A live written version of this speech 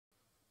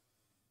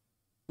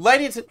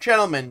Ladies and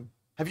gentlemen,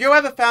 have you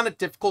ever found it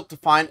difficult to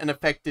find an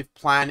effective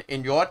plan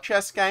in your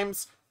chess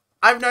games?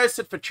 I've noticed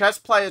that for chess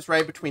players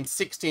rated between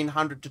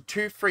 1600 to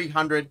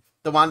 2300,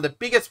 one of the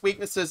biggest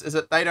weaknesses is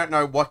that they don't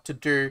know what to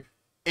do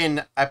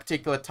in a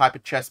particular type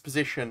of chess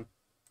position.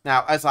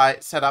 Now, as I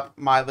set up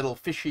my little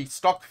fishy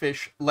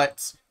stockfish,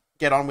 let's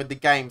get on with the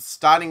game,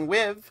 starting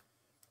with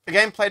a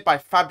game played by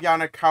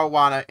Fabiano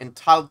Caruana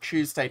entitled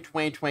Tuesday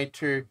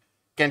 2022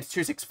 against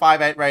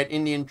 2658 rated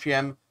Indian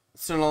GM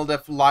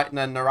Sunildev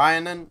Leitner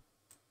Narayanan.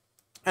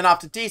 And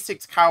after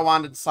d6,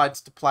 Caruana decides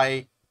to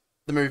play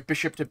the move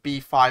bishop to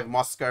b5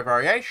 Moscow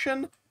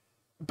variation.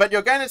 But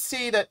you're going to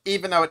see that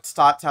even though it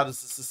starts out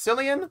as a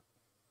Sicilian,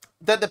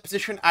 that the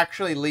position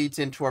actually leads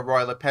into a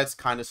Roy Lopez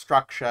kind of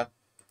structure.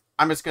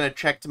 I'm just going to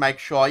check to make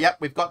sure. Yep,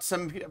 we've got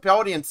some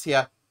audience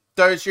here.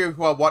 Those of you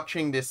who are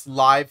watching this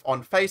live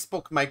on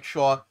Facebook, make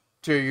sure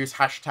to use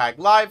hashtag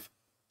live.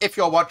 If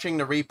you're watching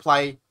the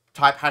replay,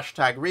 type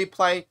hashtag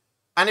replay.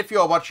 And if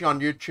you're watching on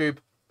YouTube,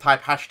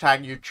 type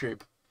hashtag YouTube.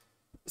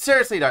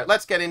 Seriously though,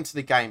 let's get into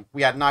the game.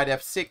 We had knight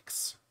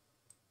f6,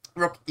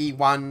 rook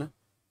e1,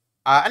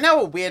 and now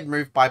a weird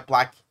move by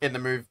black in the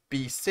move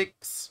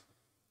b6.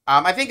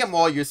 I think a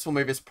more useful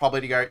move is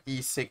probably to go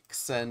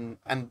e6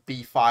 and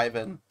b5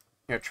 and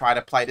try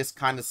to play this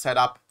kind of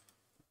setup.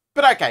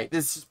 But okay,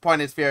 this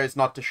point of view is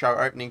not to show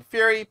opening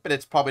theory, but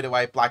it's probably the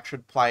way black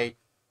should play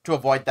to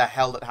avoid the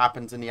hell that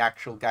happens in the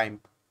actual game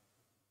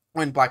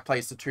when black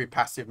plays the too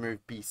passive move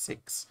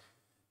b6.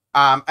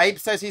 Abe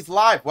says he's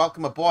live.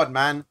 Welcome aboard,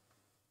 man.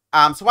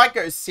 So white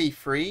goes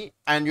c3,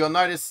 and you'll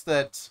notice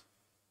that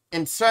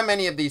in so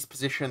many of these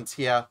positions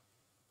here,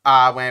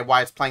 where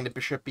white's playing the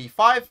bishop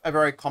b5, a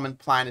very common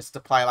plan is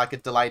to play like a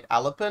delayed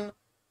Alapin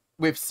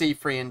with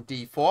c3 and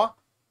d4.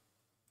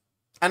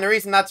 And the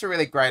reason that's a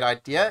really great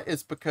idea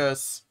is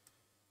because,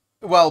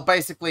 well,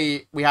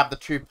 basically we have the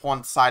two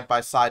pawns side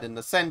by side in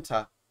the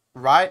center,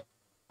 right?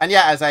 And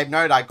yeah, as Abe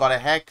noted, I got a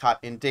haircut,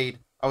 indeed.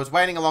 I was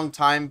waiting a long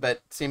time, but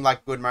it seemed like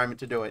a good moment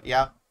to do it,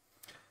 yeah?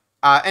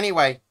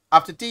 Anyway,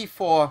 after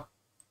d4,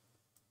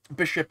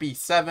 bishop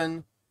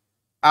e7.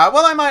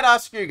 Well, I might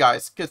ask you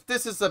guys, because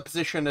this is a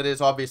position that is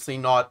obviously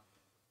not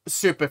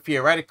super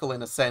theoretical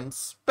in a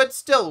sense, but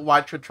still,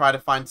 white should try to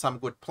find some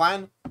good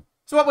plan.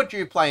 So what would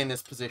you play in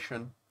this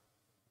position?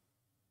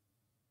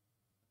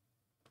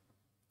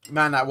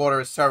 Man, that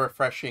water is so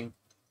refreshing.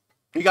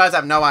 You guys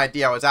have no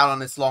idea. I was out on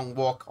this long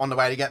walk on the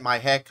way to get my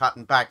hair cut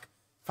and back,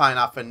 fine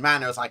enough, and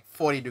man, it was like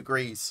 40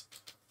 degrees.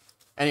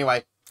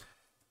 Anyway,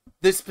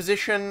 this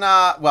position,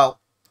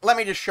 well, let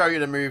me just show you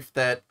the move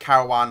that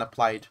Caruana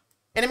played.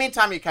 In the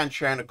meantime, you can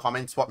share in the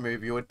comments what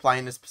move you would play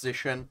in this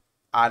position.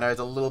 I know there's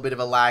a little bit of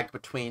a lag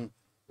between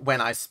when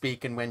I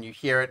speak and when you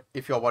hear it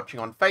if you're watching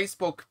on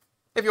Facebook.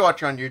 If you're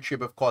watching on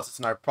YouTube, of course, it's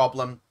no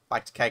problem. I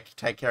like to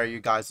take care of you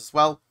guys as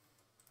well.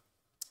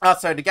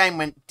 So the game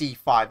went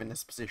d5 in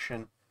this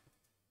position.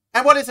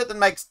 And what is it that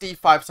makes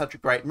d5 such a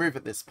great move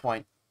at this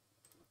point?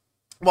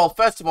 Well,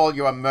 first of all,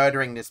 you are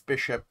murdering this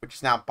bishop, which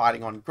is now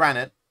biting on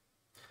granite.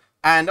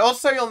 And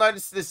also, you'll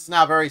notice this is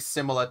now very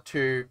similar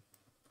to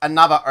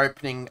another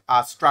opening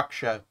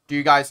structure. Do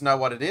you guys know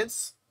what it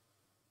is?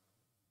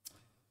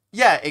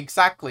 Yeah,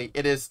 exactly.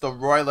 It is the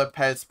Roy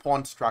Lopez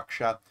pawn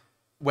structure,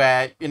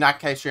 where in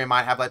that case, you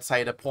might have, let's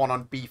say, the pawn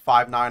on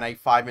b5, knight on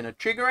a5 in a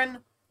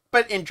Chigorin.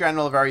 But in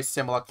general, a very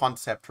similar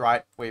concept,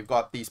 right? We've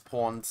got these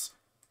pawns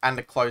and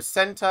a closed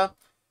center.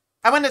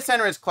 And when the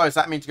center is closed,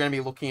 that means you're going to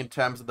be looking in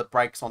terms of the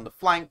breaks on the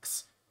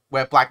flanks,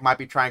 where black might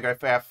be trying to go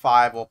for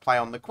f5 or play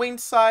on the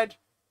queen's side.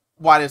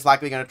 White is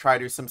likely going to try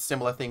to do some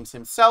similar things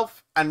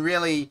himself. And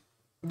really,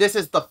 this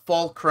is the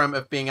fulcrum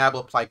of being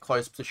able to play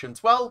closed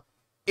positions well,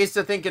 is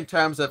to think in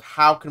terms of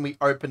how can we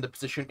open the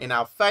position in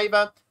our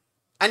favor.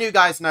 And you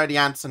guys know the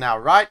answer now,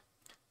 right?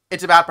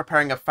 It's about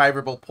preparing a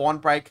favorable pawn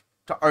break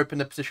to open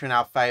the position in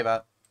our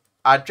favor.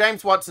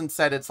 James Watson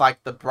said it's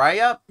like the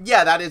Breyer.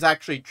 Yeah, that is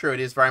actually true.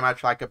 It is very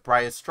much like a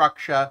Breyer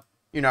structure,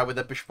 with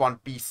the bishop on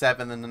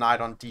b7 and the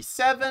knight on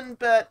d7.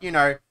 But,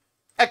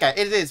 okay,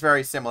 it is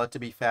very similar, to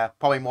be fair.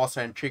 Probably more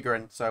so in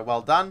Chigorin, so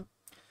well done.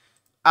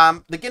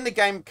 Begin the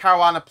game,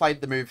 Caruana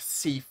played the move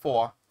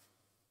c4.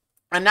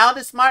 And now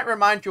this might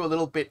remind you a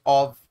little bit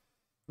of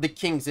the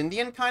King's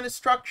Indian kind of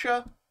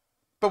structure,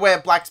 but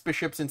where black's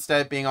bishops, instead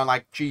of being on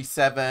like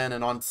g7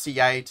 and on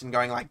c8 and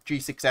going like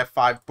g6,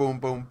 f5, boom,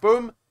 boom,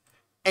 boom,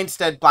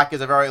 instead black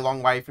is a very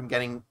long way from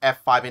getting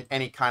f5 in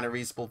any kind of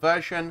reasonable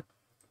version.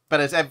 But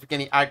as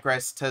Evgeny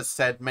Agrest has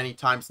said many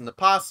times in the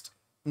past,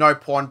 no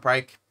pawn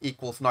break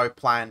equals no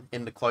plan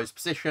in the closed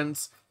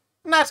positions.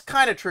 And that's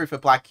kind of true for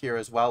black here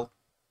as well.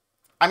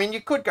 I mean,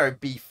 you could go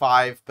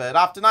b5, but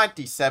after knight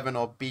d7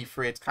 or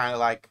b3, it's kind of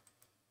like,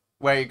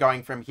 where are you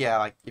going from here?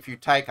 Like, if you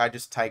take, I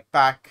just take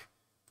back.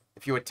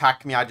 If you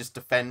attack me, I just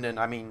defend. And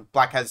I mean,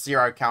 black has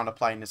zero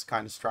counterplay in this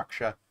kind of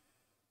structure.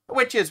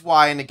 Which is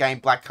why in the game,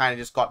 black kind of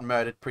just got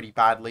murdered pretty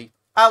badly.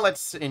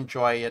 Let's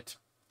enjoy it.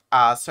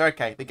 So,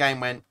 okay, the game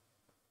went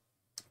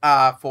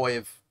for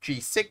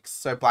g6.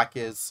 So black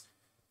is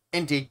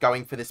indeed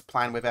going for this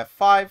plan with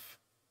f5.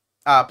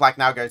 Black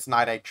now goes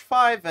knight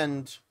h5.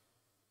 And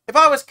If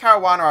I was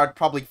Caruana, I'd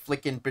probably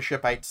flick in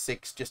bishop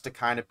h6 just to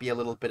kind of be a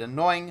little bit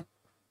annoying.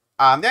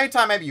 The only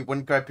time maybe you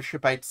wouldn't go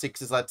bishop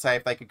h6 is, let's say,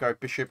 if they could go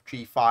bishop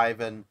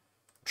g5 and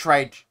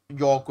trade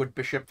your good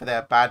bishop for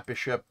their bad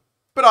bishop.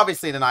 But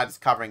obviously the knight is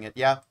covering it,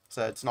 yeah?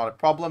 So it's not a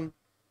problem.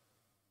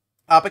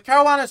 But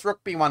Caruana's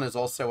rook b1 is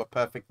also a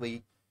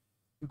perfectly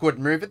good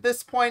move at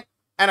this point.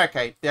 And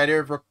okay, the idea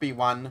of rook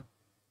b1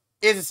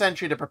 is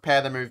essentially to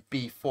prepare the move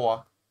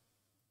b4,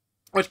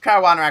 which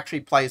Caruana actually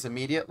plays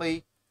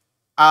immediately.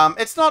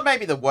 It's not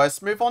maybe the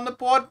worst move on the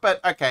board,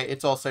 but okay,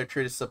 it's also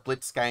true this is a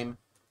blitz game.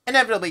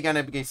 Inevitably going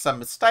to be some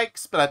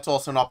mistakes, but that's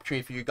also an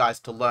opportunity for you guys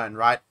to learn,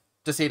 right?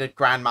 To see that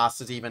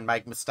Grandmasters even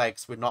make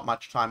mistakes with not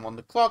much time on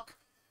the clock.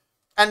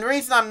 And the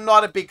reason I'm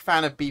not a big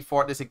fan of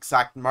b4 at this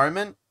exact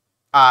moment,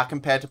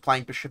 compared to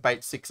playing bishop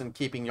h6 and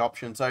keeping the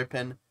options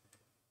open,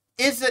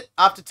 is that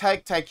after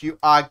take, you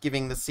are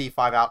giving the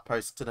c5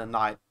 outpost to the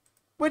knight,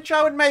 which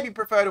I would maybe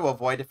prefer to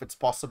avoid if it's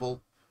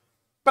possible.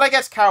 But I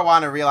guess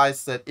Caruana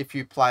realized that if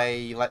you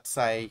play, let's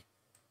say,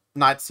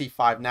 knight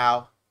c5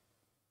 now,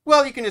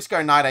 well, you can just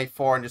go knight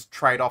a4 and just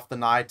trade off the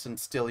knight and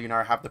still, you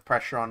know, have the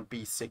pressure on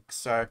b6.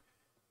 So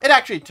it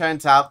actually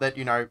turns out that,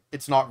 you know,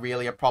 it's not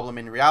really a problem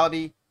in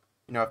reality.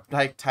 You know,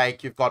 if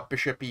take, you've got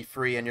bishop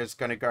e3 and you're just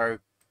going to go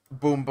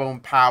boom, boom,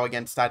 pow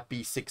against that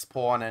b6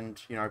 pawn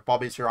and, you know,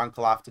 Bobby's your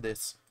uncle after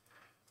this.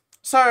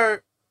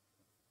 So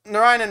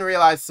Narayanan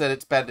realized that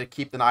it's better to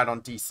keep the knight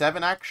on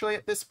d7 actually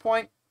at this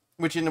point,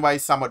 which in a way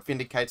somewhat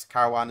vindicates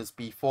Caruana's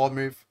b4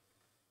 move.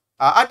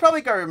 I'd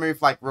probably go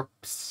remove like rook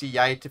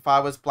c8 if I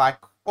was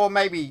black, or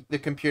maybe the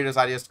computer's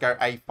idea is to go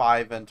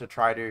a5 and to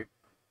try to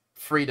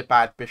free the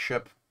bad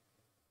bishop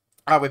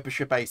with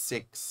bishop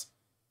a6.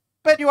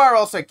 But you are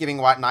also giving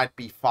white knight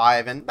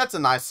b5, and that's a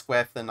nice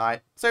square for the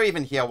knight. So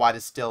even here, white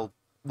is still,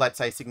 let's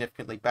say,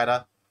 significantly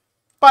better.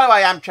 By the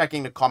way, I'm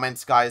checking the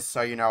comments, guys,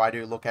 so you know I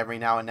do look every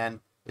now and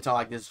then. It's not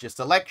like this is just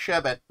a lecture,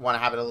 but want to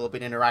have it a little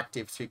bit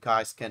interactive so you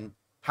guys can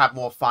have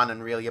more fun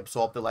and really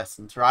absorb the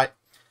lessons, right?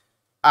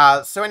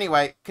 So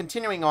anyway,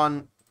 continuing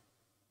on,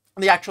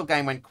 the actual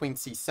game went queen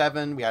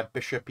c7. We had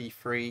bishop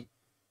e3.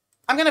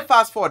 I'm going to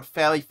fast forward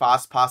fairly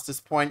fast past this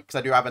point because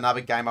I do have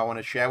another game I want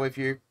to share with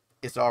you.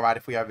 Is it alright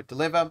if we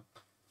over-deliver?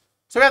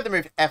 So we have the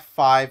move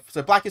f5.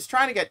 So black is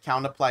trying to get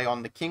counterplay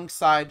on the king's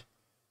side.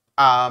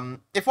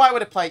 If I were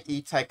to play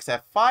e takes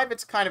f5,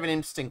 it's kind of an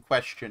interesting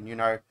question, you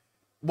know.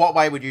 What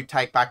way would you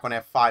take back on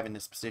f5 in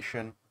this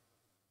position?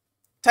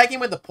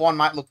 Taking with the pawn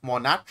might look more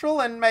natural,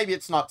 and maybe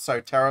it's not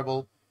so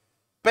terrible.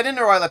 But in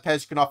the Royal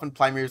Lepez, you can often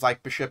play moves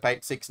like bishop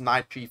h6,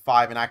 knight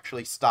g5, and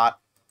actually start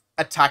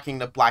attacking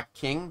the black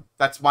king.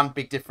 That's one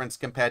big difference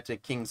compared to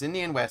King's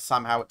Indian, where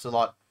somehow it's a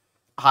lot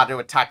harder to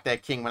attack their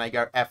king when they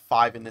go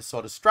f5 in this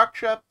sort of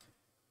structure.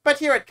 But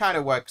here it kind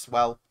of works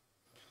well.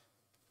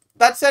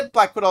 That said,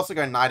 black could also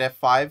go knight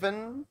f5,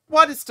 and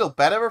white is still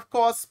better, of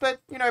course,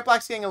 but, you know,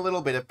 black's getting a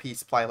little bit of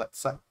piece play, let's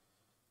say.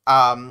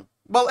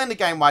 Well, in the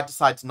game, white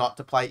decides not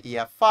to play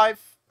ef5.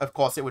 Of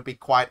course, it would be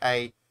quite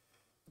a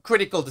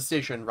critical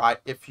decision, right?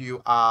 If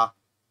you are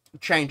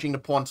changing the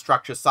pawn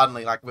structure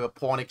suddenly, like with a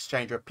pawn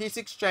exchange or a piece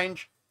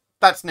exchange,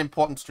 that's an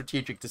important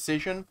strategic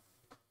decision.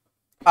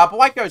 But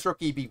white goes rook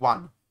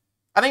eb1.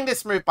 I think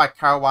this move by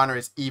Caruana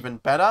is even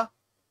better,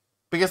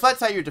 because let's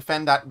say you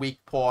defend that weak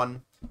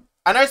pawn.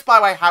 I noticed, by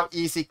the way, how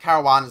easy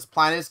Caruana's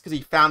plan is, because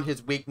he found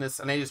his weakness,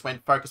 and he just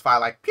went focus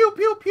fire like, pew,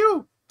 pew,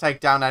 pew, take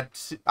down that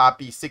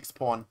b6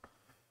 pawn.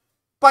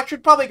 Black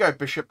should probably go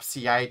bishop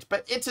c8,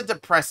 but it's a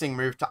depressing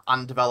move to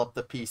undevelop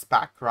the piece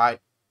back, right?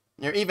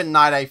 You know, even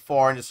knight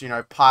a4 and just, you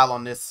know, pile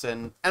on this,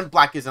 and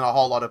black isn't a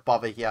whole lot of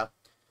bother here.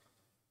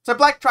 So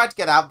black tried to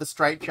get out of the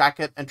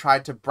straitjacket and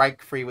tried to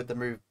break free with the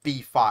move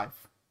b5,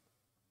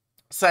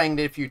 saying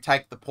that if you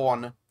take the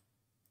pawn,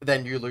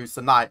 then you lose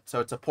the knight, so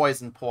it's a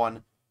poison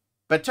pawn.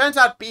 But it turns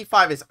out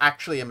b5 is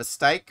actually a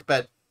mistake,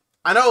 but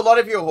I know a lot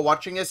of you who are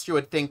watching this, you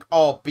would think,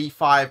 oh,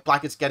 b5,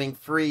 black is getting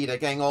free, they're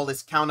getting all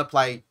this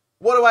counterplay.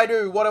 What do I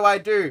do? What do I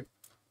do?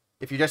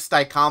 If you just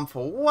stay calm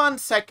for 1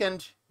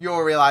 second, you'll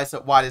realize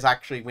that white is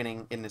actually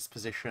winning in this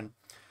position.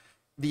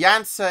 The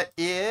answer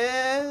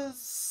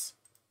is...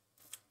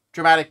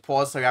 Dramatic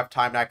pause, so you have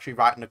time to actually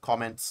write in the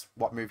comments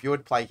what move you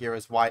would play here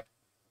as white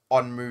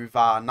on move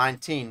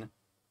 19. It's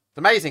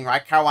amazing,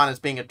 right? Caruana's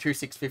being a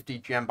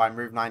 2-6-50 GM by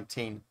move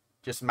 19.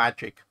 Just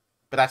magic.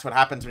 But that's what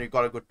happens when you've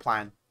got a good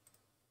plan.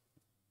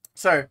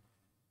 So,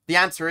 the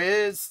answer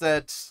is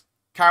that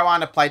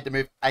Caruana played the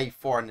move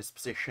a4 in this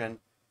position.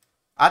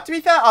 To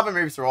be fair, other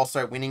moves are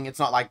also winning. It's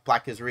not like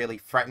black is really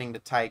threatening to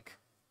take,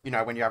 you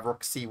know, when you have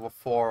rook c4,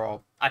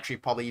 or actually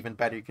probably even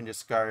better, you can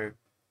just go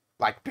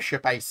like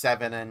bishop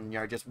a7 and, you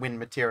know, just win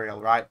material,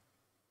 right?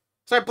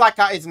 So black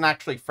isn't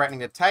actually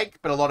threatening to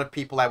take, but a lot of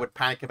people, they would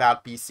panic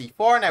about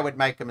bc4 and they would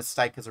make a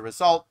mistake as a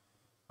result,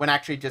 when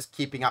actually just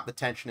keeping up the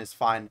tension is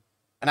fine.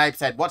 And Abe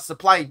said, what's the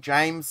play,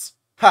 James?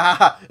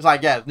 It's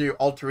like, yeah, new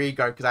alter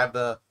ego, because I have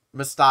the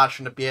moustache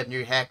and the beard,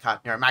 new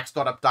haircut. You know, Max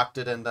got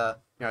abducted and the,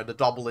 you know, the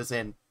double is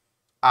in.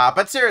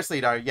 But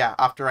seriously though, yeah,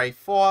 after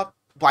a4,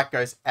 black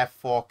goes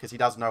f4 because he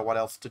doesn't know what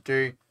else to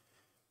do.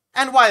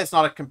 And white is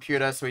not a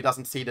computer, so he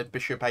doesn't see that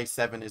bishop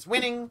a7 is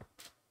winning.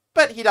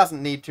 But he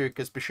doesn't need to,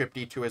 because bishop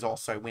d2 is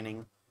also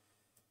winning.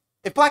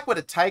 If black were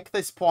to take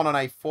this pawn on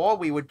a4,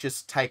 we would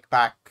just take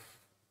back...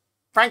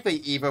 Frankly,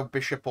 either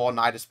bishop or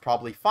knight is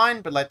probably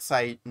fine, but let's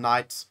say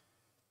knight.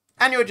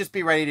 And you would just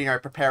be ready to,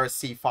 prepare a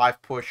c5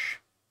 push,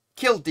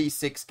 kill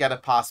d6, get a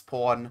passed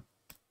pawn.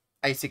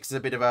 a6 is a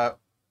bit of a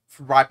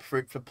ripe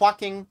fruit for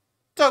plucking,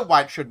 so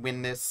white should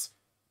win this.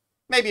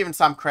 Maybe even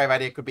some creative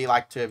idea could be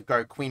like to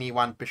go queen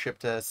e1, bishop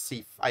to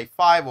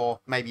a5, or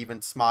maybe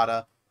even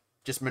smarter,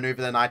 just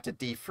maneuver the knight to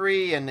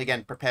d3, and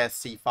again, prepare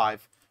c5.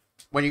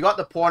 When you got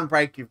the pawn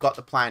break, you've got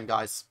the plan,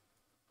 guys.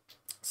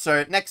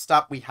 So next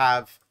up, we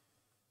have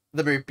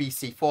the move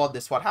bc4.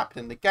 This is what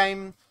happened in the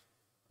game.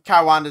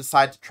 Caruana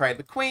decided to trade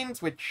the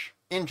queens, which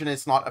Injun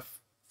is not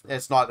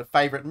a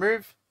favorite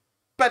move,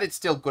 but it's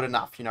still good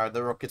enough.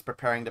 The rook is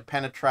preparing to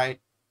penetrate.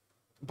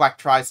 Black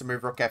tries to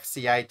move rook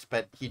fc8,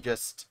 but he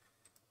just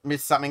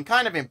missed something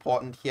kind of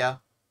important here.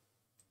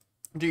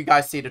 Do you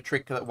guys see the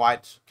trick that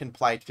white can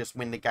play to just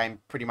win the game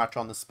pretty much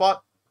on the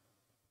spot?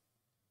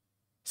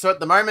 So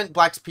at the moment,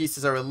 black's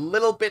pieces are a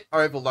little bit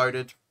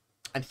overloaded,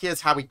 and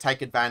here's how we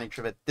take advantage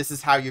of it. This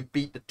is how you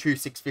beat the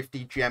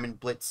 2650 GM in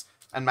blitz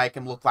and make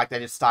them look like they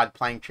just started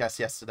playing chess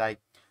yesterday.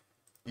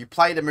 You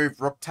play the move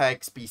rook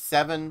takes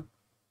b7.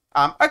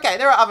 Okay,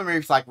 there are other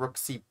moves like rook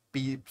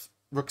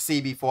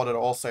cb4 that are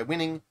also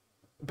winning,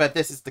 but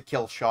this is the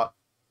kill shot.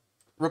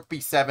 Rook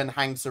b7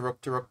 hangs the rook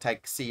to rook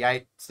takes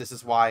c8. So this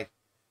is why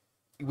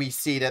we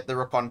see that the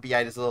rook on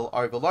b8 is a little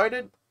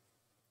overloaded.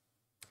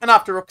 And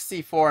after rook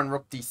c4 and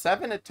rook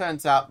d7, it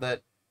turns out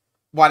that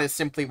white has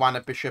simply won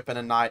a bishop and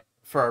a knight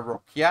for a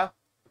rook here.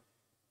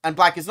 And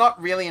black is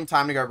not really in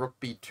time to go rook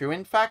b2,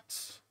 in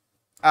fact,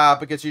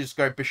 because you just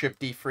go bishop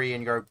d3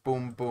 and go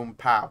boom, boom,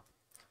 pow.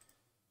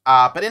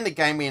 But in the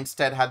game, we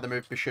instead had the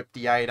move bishop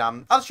d8.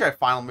 I'll just show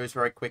final moves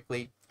very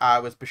quickly.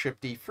 It was bishop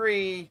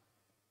d3,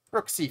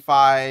 rook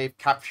c5,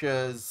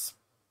 captures.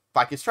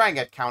 Black is trying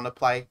to get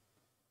counterplay,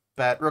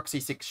 but rook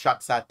c6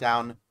 shuts that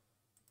down.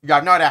 You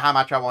have no idea how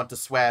much I want to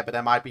swear, but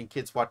there might be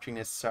kids watching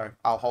this, so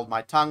I'll hold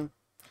my tongue.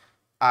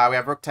 We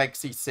have rook takes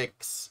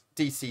c6,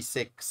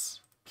 dc6,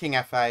 king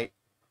f8,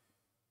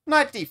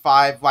 knight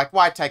d5. Like,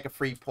 why take a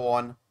free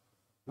pawn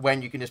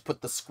when you can just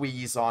put the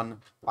squeeze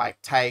on?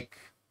 Like, take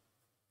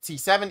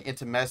c7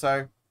 into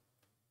mezzo,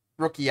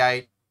 rook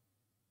e8,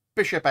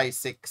 bishop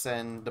a6,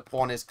 and the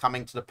pawn is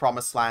coming to the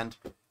promised land.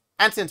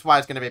 And since white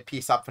is going to be a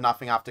piece up for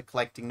nothing after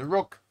collecting the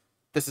rook,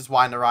 this is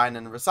why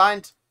Narayanan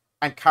resigned,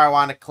 and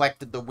Caruana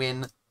collected the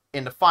win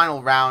in the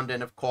final round,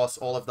 and of course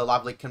all of the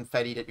lovely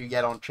confetti that you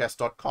get on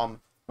chess.com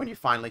when you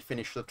finally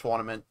finish the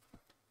tournament.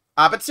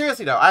 But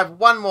seriously though, I have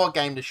one more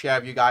game to share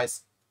with you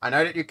guys. I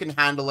know that you can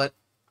handle it.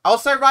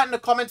 Also write in the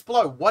comments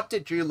below, what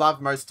did you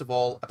love most of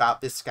all about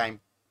this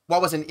game?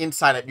 What was an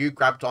insight that you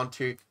grabbed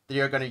onto that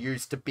you're going to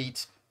use to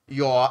beat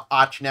your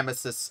arch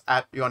nemesis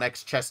at your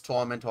next chess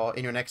tournament or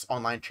in your next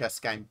online chess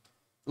game?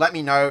 Let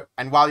me know,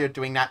 and while you're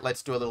doing that,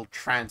 let's do a little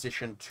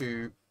transition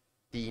to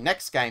the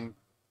next game,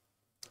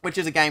 which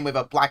is a game with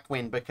a black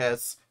win,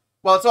 because,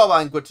 well, it's all well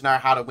and good to know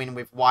how to win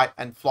with white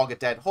and flog a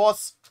dead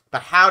horse,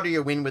 but how do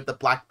you win with the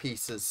black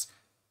pieces?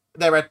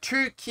 There are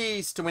two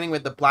keys to winning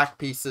with the black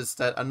pieces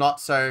that are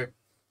not so,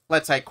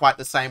 let's say, quite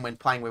the same when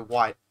playing with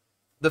white.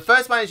 The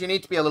first one is you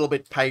need to be a little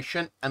bit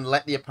patient and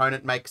let the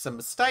opponent make some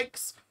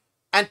mistakes.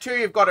 And two,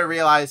 you've got to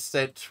realize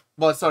that,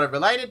 well, it's sort of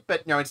related,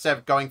 but, instead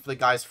of going for the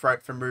guy's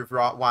throat for move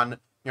right one,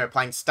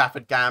 playing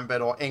Stafford Gambit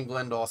or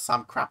England or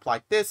some crap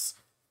like this,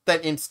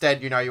 that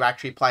instead, you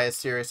actually play a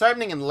serious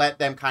opening and let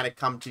them kind of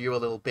come to you a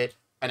little bit,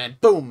 and then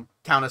boom,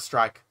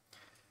 counter-strike.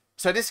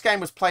 So this game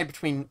was played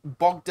between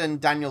Bogdan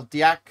Daniel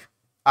Diac,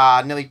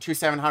 nearly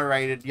 2700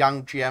 rated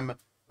young GM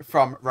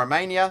from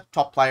Romania,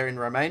 top player in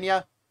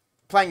Romania,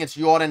 playing against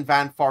Jordan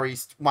van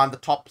Forest, one of the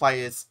top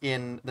players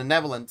in the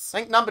Netherlands. I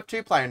think number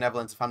 2 player in the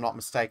Netherlands, if I'm not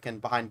mistaken,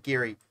 behind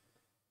Giri.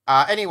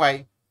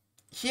 Anyway,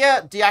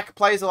 here Diac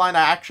plays a line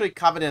I actually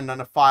covered in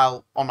a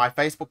file on my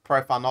Facebook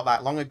profile not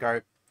that long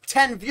ago.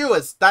 10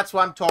 viewers, that's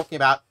what I'm talking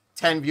about.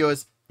 10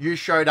 viewers, you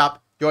showed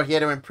up, you're here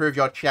to improve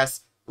your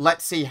chess.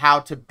 Let's see how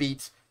to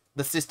beat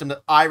the system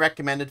that I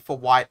recommended for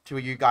white to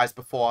you guys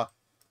before,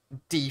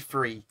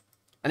 d3.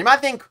 And you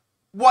might think,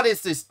 what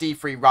is this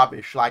d3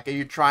 rubbish? Like, are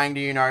you trying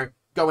to,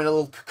 go in a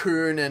little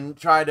cocoon and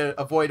try to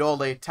avoid all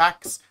the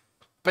attacks?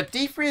 But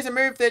d3 is a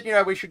move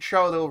that, we should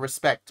show a little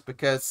respect,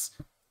 because,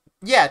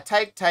 yeah,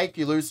 take,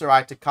 you lose the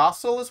right to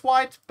castle as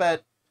white,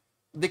 but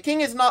the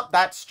king is not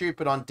that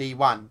stupid on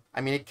d1.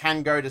 I mean, it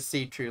can go to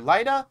c2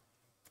 later,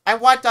 and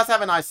white does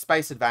have a nice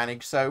space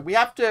advantage, so we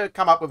have to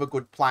come up with a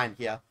good plan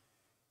here.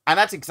 And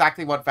that's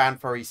exactly what Van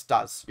Forest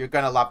does. You're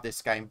going to love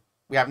this game.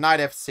 We have knight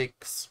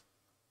f6.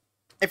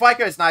 If white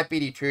goes knight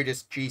bd2,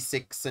 just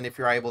g6, and if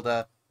you're able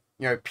to,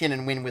 pin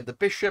and win with the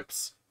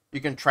bishops,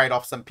 you can trade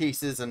off some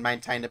pieces and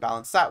maintain the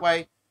balance that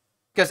way.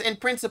 Because in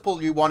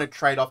principle, you want to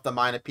trade off the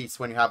minor piece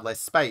when you have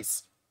less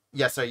space.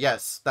 Yes, or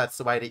yes, that's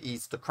the way to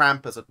ease the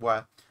cramp, as it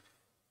were.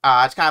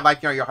 It's kind of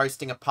like, you're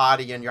hosting a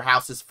party and your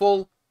house is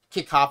full,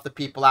 kick half the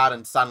people out,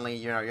 and suddenly,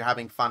 you're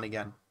having fun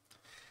again.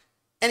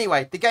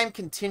 Anyway, the game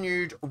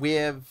continued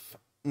with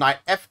knight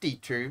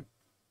fd2,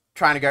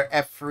 trying to go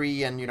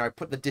f3 and, you know,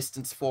 put the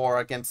distance 4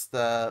 against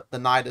the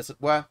knight, as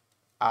it were.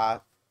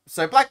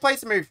 So black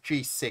plays the move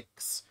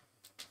g6.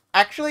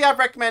 Actually, I've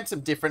recommended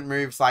some different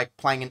moves, like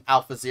playing an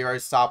Alpha Zero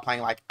style,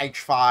 playing like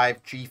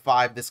h5,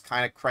 g5, this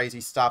kind of crazy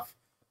stuff,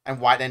 and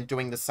white then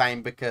doing the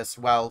same because,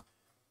 well,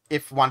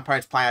 if one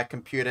opponent's playing a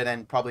computer,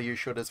 then probably you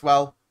should as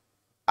well.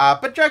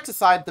 But jokes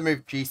aside, the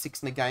move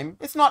g6 in the game,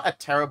 it's not a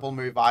terrible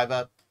move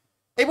either.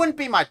 It wouldn't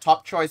be my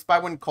top choice, but I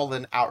wouldn't call it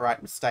an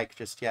outright mistake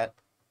just yet.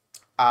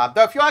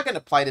 Though if you are going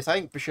to play this, I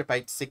think bishop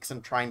h6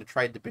 and trying to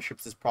trade the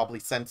bishops is probably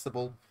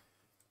sensible.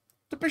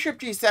 The bishop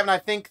g7, I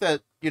think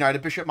that, you know, the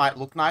bishop might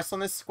look nice on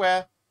this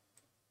square.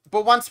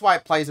 But once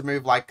white plays a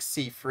move like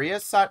c3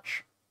 as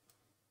such,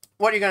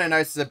 what you're going to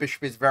notice is the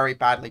bishop is very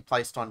badly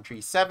placed on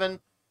g7.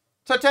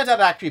 So it turns out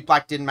that actually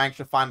black didn't manage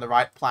to find the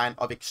right plan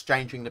of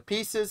exchanging the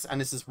pieces, and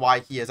this is why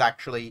he is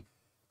actually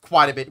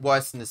quite a bit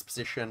worse in this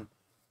position.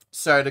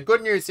 So the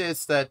good news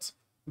is that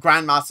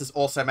Grandmasters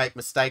also make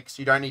mistakes.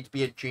 You don't need to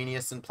be a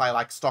genius and play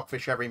like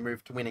stockfish every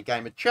move to win a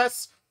game of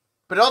chess.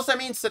 But it also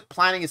means that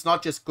planning is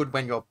not just good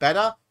when you're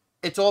better,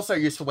 it's also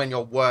useful when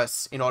you're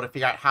worse in order to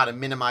figure out how to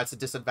minimize the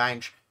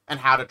disadvantage and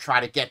how to try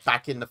to get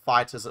back in the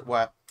fight, as it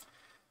were.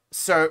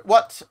 So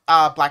what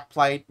black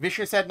played,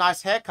 Vishnu said,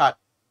 nice haircut.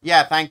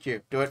 Yeah, thank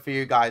you. Do it for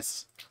you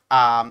guys.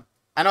 And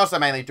also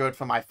mainly do it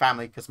for my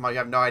family, because you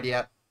have no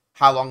idea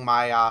how long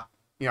my,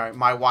 you know,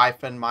 my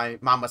wife and my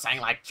mum were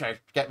saying, like, to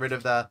get rid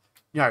of the,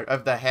 you know,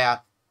 of the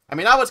hair. I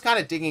mean, I was kind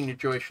of digging the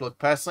Jewish look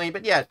personally,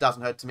 but yeah, it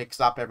doesn't hurt to mix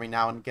it up every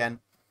now and again.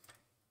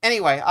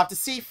 Anyway, after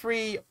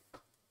c3,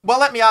 well,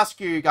 let me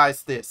ask you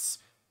guys this.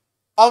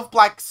 Of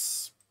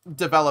black's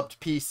developed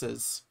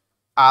pieces,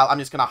 I'm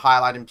just going to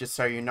highlight him just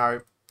so you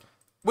know.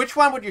 Which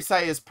one would you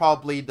say is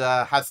probably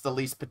has the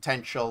least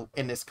potential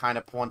in this kind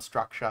of pawn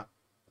structure?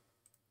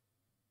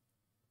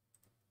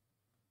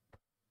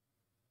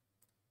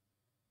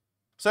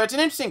 So it's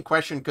an interesting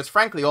question because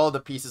frankly all the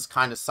pieces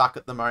kind of suck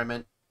at the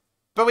moment.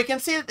 But we can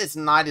see that this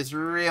knight is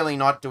really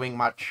not doing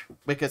much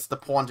because the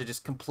pawns are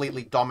just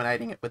completely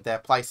dominating it with their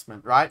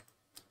placement, right?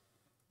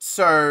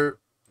 So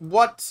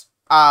what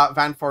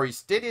Van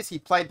Fories did is he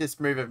played this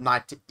move of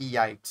knight to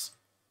e8.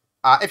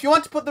 If you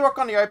want to put the rook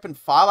on the open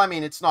file, I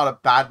mean, it's not a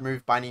bad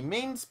move by any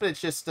means, but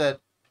it's just that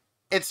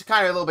it's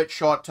kind of a little bit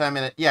short term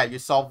in it. Yeah, you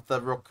solve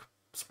the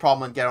rook's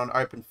problem and get on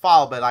open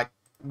file, but like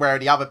where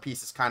the other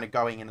piece is kind of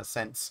going in a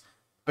sense.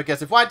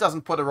 Because if white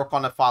doesn't put a rook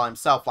on the file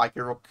himself, like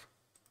your rook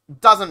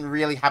doesn't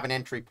really have an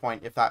entry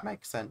point, if that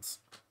makes sense.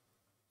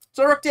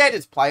 So rook d8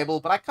 is playable,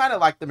 but I kind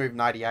of like the move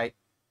knight e8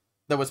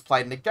 that was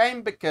played in the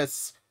game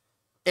because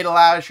it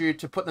allows you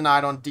to put the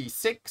knight on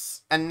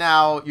d6, and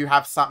now you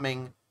have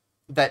something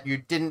that you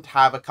didn't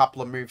have a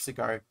couple of moves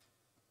ago.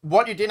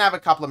 What you didn't have a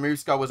couple of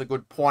moves ago was a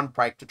good pawn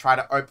break to try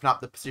to open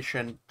up the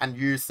position and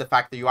use the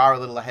fact that you are a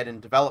little ahead in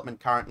development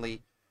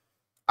currently.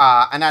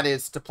 And that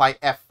is to play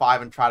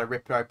f5 and try to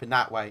rip it open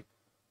that way.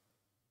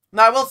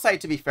 Now, I will say,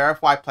 to be fair,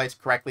 if white plays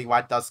correctly,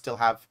 white does still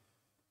have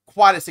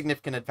quite a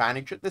significant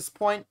advantage at this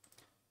point.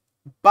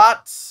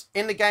 But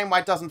in the game,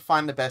 white doesn't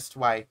find the best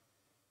way.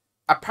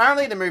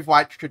 Apparently, the move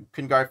white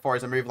can go for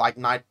is a move like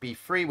knight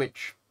b3,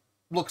 which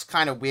looks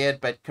kind of weird,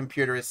 but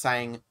computer is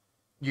saying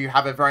you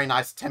have a very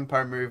nice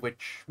tempo move,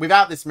 which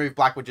without this move,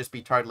 black would just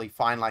be totally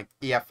fine, like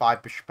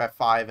ef5, bishop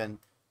f5, and,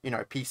 you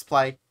know, piece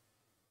play.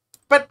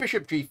 But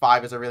bishop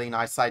g5 is a really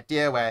nice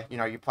idea where, you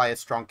know, you play a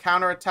strong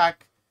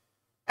counterattack,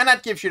 and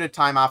that gives you the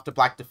time after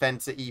black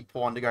defends the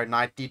e-pawn to go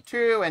knight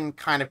d2 and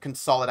kind of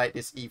consolidate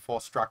this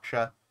e4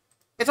 structure.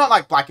 It's not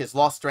like black is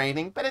lost or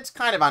anything, but it's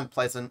kind of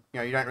unpleasant. You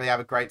know, you don't really have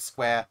a great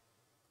square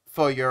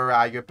for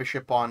your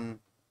bishop on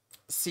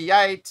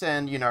c8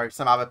 and, you know,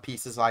 some other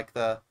pieces like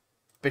the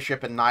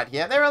bishop and knight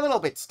here. They're a little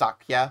bit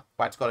stuck here.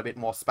 White's got a bit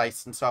more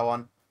space and so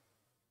on.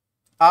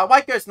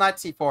 White goes knight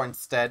c4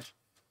 instead,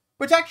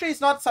 which actually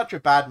is not such a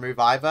bad move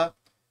either.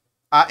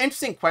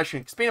 Interesting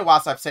question. It's been a while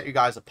since I've set you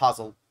guys a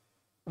puzzle.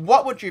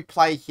 What would you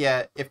play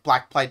here if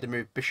black played the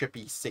move bishop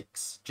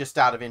e6, just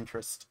out of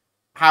interest?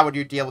 How would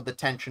you deal with the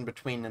tension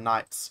between the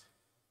knights?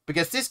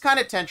 Because this kind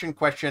of tension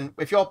question,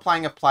 if you're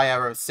playing a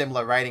player of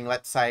similar rating,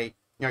 let's say,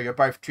 you know, you're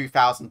both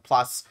 2,000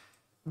 plus,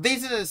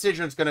 these are the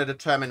decisions going to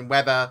determine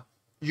whether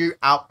you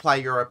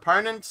outplay your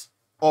opponent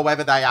or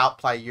whether they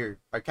outplay you,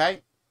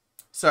 okay?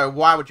 So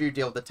why would you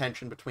deal with the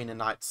tension between the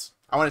knights?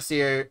 I want to see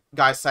you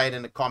guys say it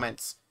in the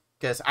comments,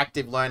 because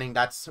active learning,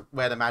 that's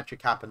where the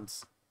magic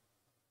happens.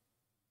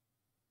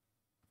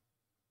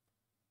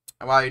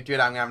 And while you do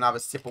that, I'm going to have another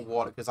sip of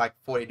water, because like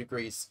 40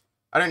 degrees.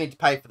 I don't need to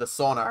pay for the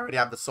sauna. I already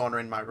have the sauna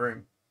in my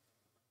room.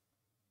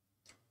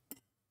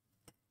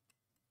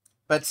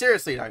 But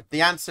seriously, though,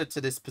 the answer to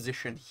this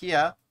position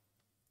here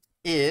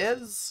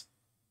is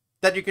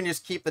that you can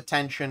just keep the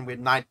tension with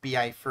knight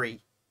ba3.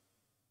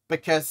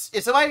 Because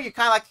it's a way you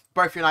kind of like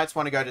both your knights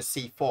want to go to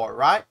c4,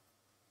 right?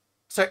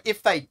 So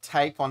if they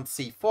take on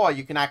c4,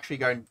 you can actually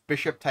go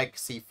bishop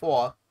takes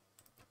c4.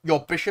 Your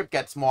bishop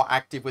gets more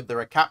active with the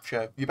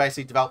recapture. You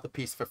basically develop the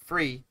piece for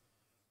free.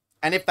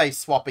 And if they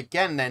swap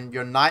again, then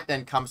your knight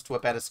then comes to a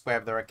better square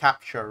of the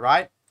recapture,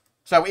 right?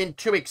 So in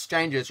 2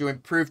 exchanges, you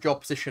improved your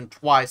position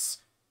twice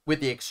with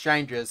the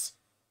exchanges.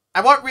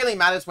 And what really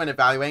matters when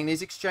evaluating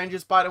these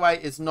exchanges, by the way,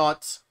 is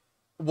not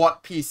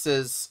what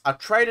pieces are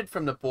traded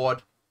from the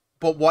board,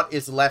 but what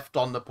is left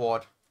on the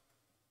board.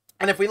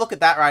 And if we look at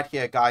that right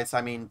here, guys,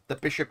 I mean, the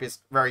bishop is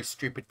very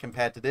stupid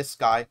compared to this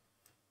guy.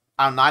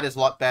 Our knight is a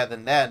lot better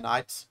than their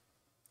knight.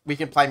 We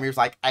can play moves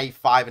like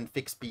a5 and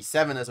fix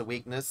b7 as a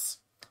weakness.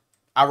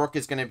 Our rook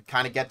is going to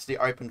kind of get to the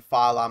open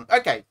file.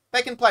 Okay,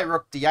 they can play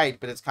rook d8,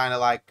 but it's kind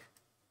of like,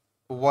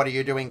 what are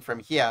you doing from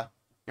here?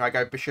 You know, I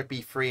go bishop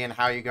e3, and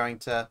how are you going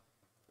to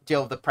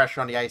deal with the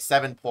pressure on the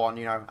a7 pawn,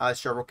 you know,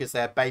 unless your rook is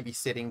there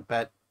babysitting,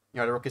 but, you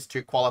know, the rook is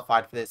too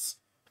qualified for this.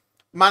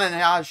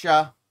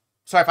 Mananaja,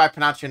 sorry if I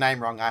pronounce your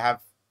name wrong. I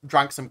have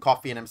drunk some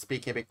coffee and I'm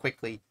speaking a bit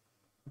quickly.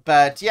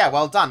 But yeah,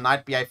 well done.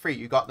 Knight ba3.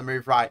 You got the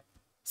move right.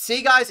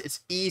 See, guys,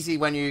 it's easy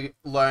when you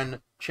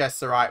learn chess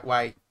the right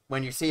way.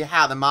 When you see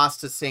how the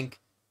masters think,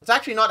 it's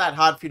actually not that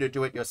hard for you to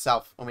do it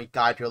yourself when we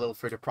guide you a little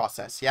through the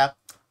process, yeah?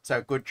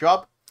 So, good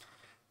job.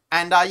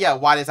 And, yeah,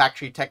 white is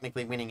actually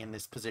technically winning in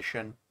this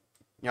position.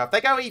 You know, if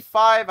they go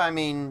e5, I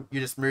mean, you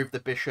just move the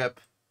bishop.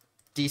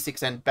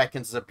 d6 and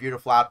beckons as a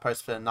beautiful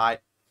outpost for the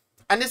knight.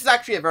 And this is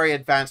actually a very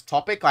advanced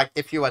topic. Like,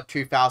 if you are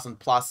 2000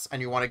 plus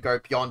and you want to go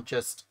beyond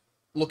just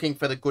looking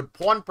for the good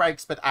pawn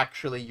breaks, but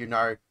actually, you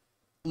know,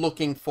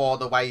 looking for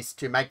the ways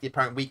to make the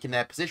opponent weaken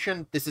their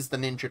position, this is the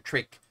ninja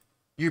trick.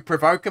 You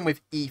provoke them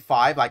with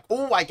e5, like,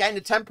 oh, I gained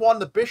a tempo on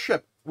the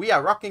bishop. We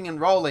are rocking and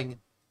rolling.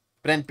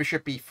 But then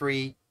bishop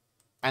e3,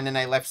 and then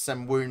they left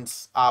some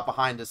wounds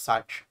behind as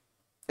such.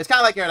 It's kind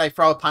of like, you know, they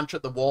throw a punch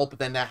at the wall, but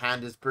then their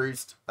hand is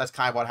bruised. That's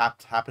kind of what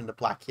happened to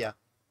black here.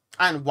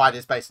 And white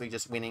is basically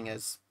just winning,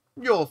 as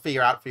you'll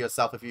figure out for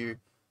yourself if you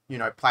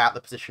know, play out the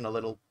position a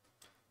little.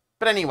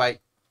 But anyway,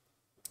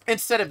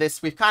 instead of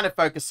this, we've kind of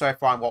focused so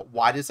far on what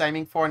white is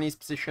aiming for in these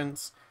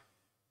positions.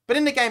 But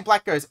in the game,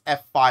 black goes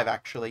f5,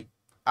 actually.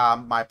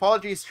 My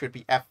apologies, should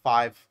be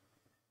f5.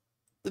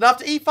 Then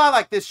after e5,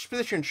 like, this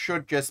position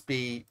should just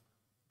be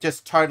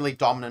totally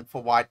dominant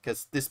for white,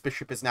 because this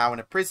bishop is now in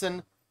a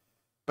prison.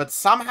 But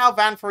somehow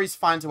Van Vries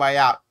finds a way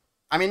out.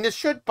 I mean, this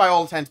should, by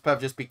all intents and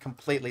purposes, just be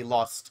completely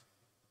lost.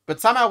 But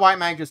somehow white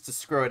manages to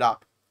screw it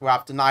up. We're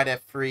after knight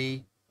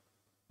f3.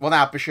 Well,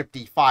 now bishop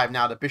d5.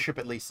 Now the bishop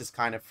at least is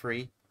kind of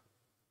free.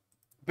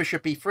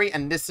 Bishop e3,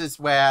 and this is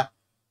where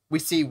we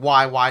see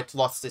why white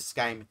lost this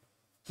game.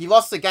 He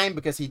lost the game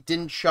because he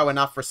didn't show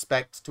enough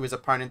respect to his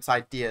opponent's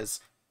ideas.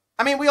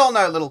 I mean, we all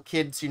know little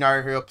kids, you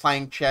know, who are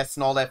playing chess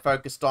and all they're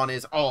focused on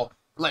is, oh,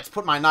 let's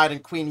put my knight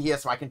and queen here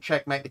so I can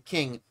checkmate the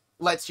king.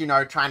 Let's, you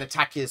know, try and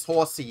attack his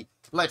horsey.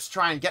 Let's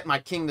try and get my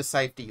king to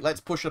safety. Let's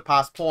push it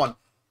past pawn.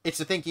 It's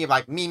the thinking of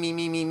like me.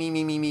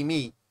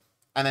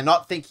 And they're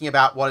not thinking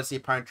about what is the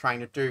opponent trying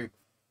to do.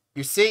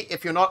 You see,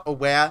 if you're not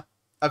aware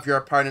of your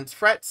opponent's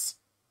threats,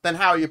 then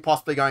how are you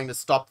possibly going to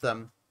stop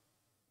them?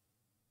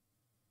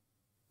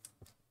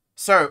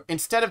 So,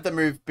 instead of the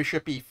move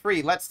bishop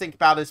e3, let's think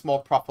about this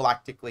more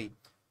prophylactically.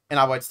 In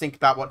other words, think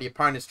about what the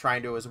opponent is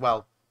trying to do as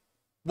well.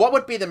 What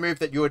would be the move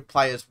that you would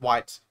play as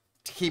white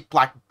to keep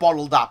black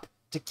bottled up,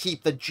 to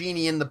keep the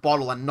genie in the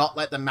bottle and not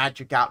let the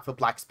magic out for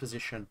black's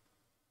position?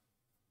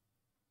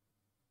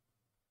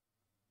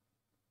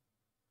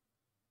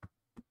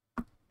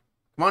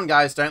 Come on,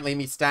 guys, don't leave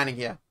me standing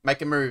here.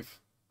 Make a move.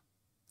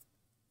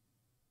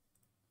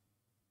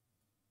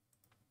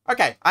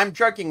 Okay, I'm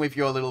joking with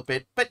you a little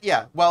bit, but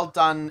yeah, well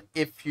done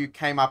if you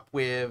came up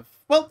with...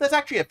 Well, there's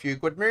actually a few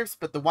good moves,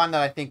 but the one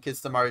that I think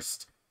is the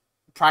most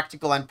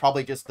practical and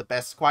probably just the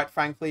best, quite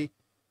frankly,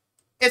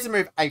 is the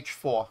move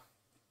h4.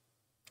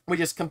 We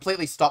just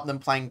completely stop them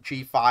playing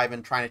g5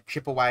 and trying to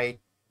chip away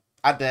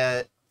at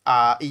the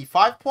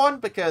e5 pawn,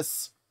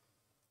 because,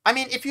 I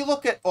mean, if you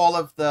look at all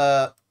of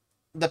the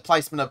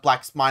placement of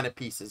black's minor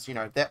pieces, you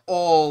know, they're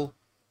all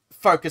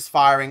focus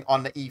firing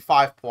on the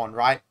e5 pawn,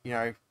 right? You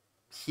know,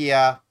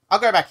 here, I'll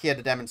go back here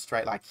to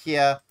demonstrate, like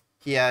here,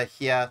 here,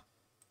 here.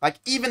 Like,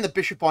 even the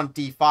bishop on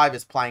d5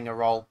 is playing a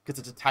role, because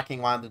it's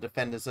attacking one of the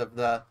defenders of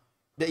the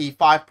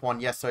e5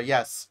 pawn, yes or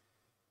yes.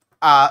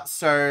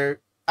 So,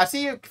 I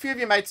see a few of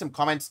you made some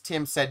comments.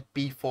 Tim said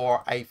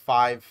b4,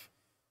 a5.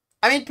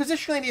 I mean,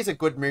 positionally, these are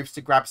good moves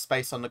to grab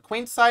space on the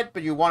queen side,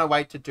 but you want to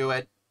wait to do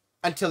it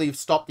until you've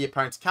stopped the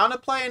opponent's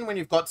counterplay and when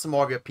you've got some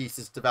more of your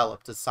pieces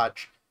developed as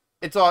such.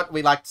 It's what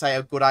we like to say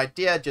a good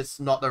idea,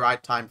 just not the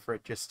right time for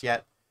it just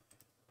yet.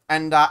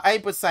 And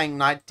Abe was saying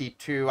knight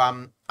d2.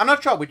 I'm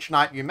not sure which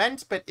knight you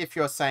meant, but if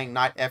you're saying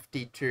knight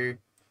fd2,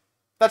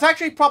 that's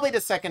actually probably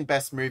the second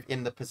best move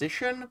in the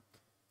position.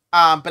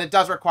 But it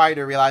does require you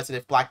to realize that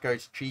if black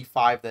goes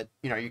g5, that,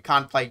 you know, you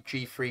can't play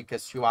g3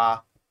 because you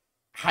are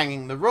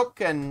hanging the rook.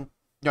 And,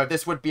 you know,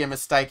 this would be a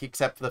mistake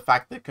except for the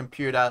fact that the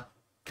computer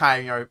kind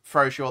of, you know,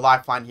 throws you a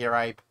lifeline here,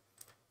 Abe.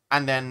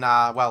 And then,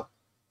 well,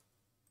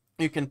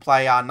 you can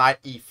play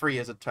knight e3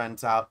 as it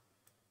turns out.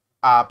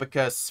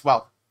 Because,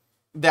 well,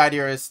 the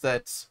idea is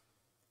that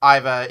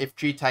either if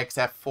g takes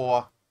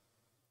f4,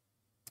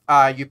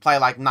 you play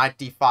like knight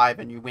d5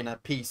 and you win a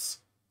piece.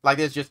 Like,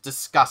 there's just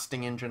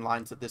disgusting engine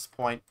lines at this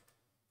point.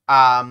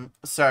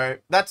 So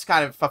that's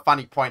kind of a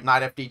funny point.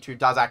 Knight fd2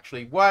 does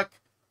actually work,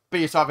 but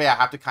you sort of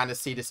have to kind of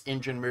see this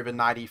engine move a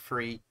knight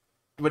e3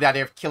 with the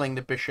idea of killing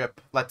the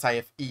bishop, let's say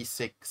if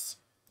e6,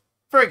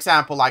 for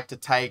example, like to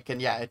take,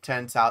 and yeah, it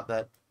turns out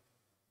that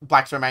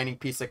black's remaining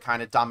pieces are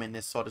kind of dumb in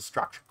this sort of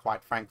structure,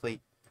 quite frankly.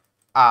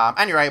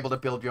 And you're able to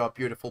build your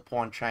beautiful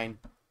pawn chain.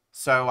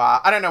 So,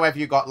 I don't know if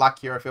you got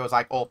lucky or if it was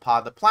like all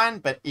part of the plan,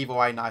 but either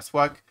way, nice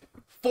work.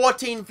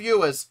 14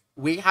 viewers.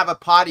 We have a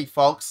party,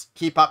 folks.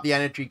 Keep up the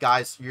energy,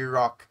 guys. You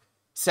rock.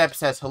 Seb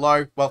says,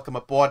 hello. Welcome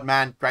aboard,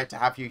 man. Great to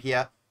have you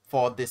here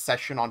for this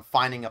session on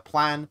finding a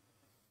plan.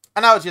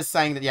 And I was just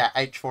saying that, yeah,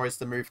 h4 is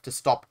the move to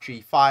stop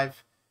g5.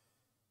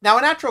 Now,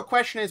 a natural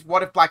question is,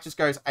 what if black just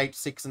goes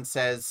h6 and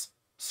says,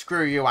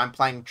 screw you, I'm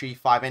playing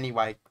g5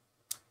 anyway?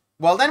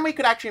 Well, then we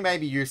could actually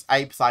maybe use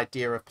Abe's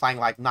idea of playing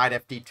like knight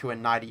fd2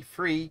 and knight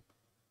e3.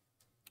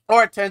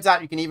 Or it turns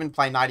out you can even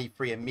play knight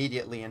e3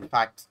 immediately, in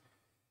fact.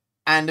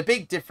 And the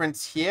big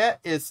difference here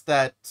is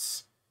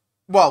that,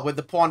 well, with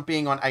the pawn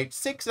being on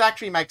h6, it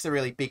actually makes a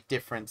really big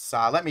difference.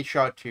 Let me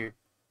show it to you.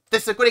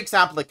 This is a good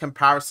example of the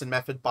comparison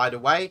method, by the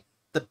way.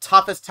 The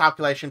toughest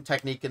calculation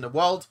technique in the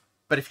world.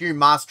 But if you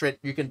master it,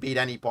 you can beat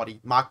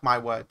anybody. Mark my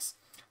words.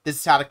 This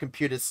is how the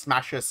computers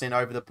smash us in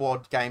over the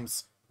board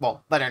games.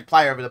 Well, they don't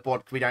play over the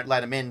board because we don't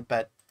let them in.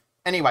 But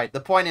anyway, the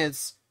point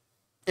is,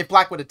 if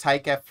black were to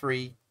take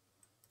f3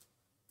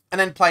 and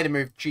then play to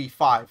move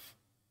g5.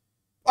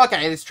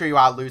 Okay, it is true you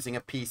are losing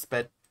a piece,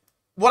 but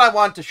what I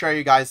want to show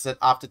you guys is that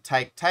after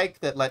take,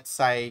 that let's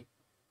say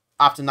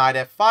after knight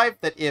f5,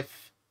 that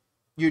if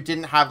you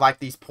didn't have like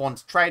these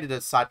pawns traded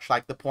as such,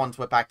 like the pawns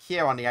were back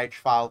here on the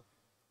h-file,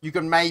 you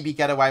could maybe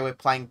get away with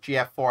playing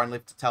gf4 and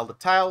live to tell the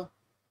tale.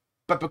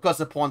 But because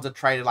the pawns are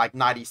traded, like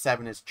knight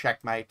e7 is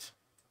checkmate.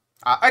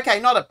 Okay,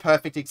 not a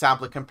perfect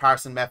example of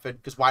comparison method,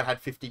 because white had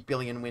 50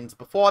 billion wins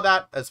before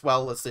that, as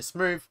well as this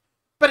move.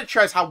 But it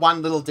shows how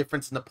one little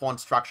difference in the pawn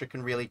structure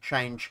can really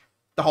change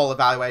the whole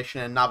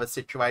evaluation in another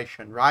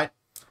situation, right?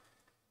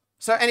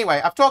 So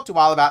anyway, I've talked a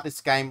while about this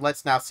game.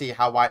 Let's now see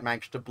how white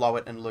managed to blow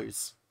it and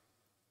lose.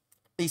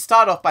 He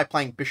started off by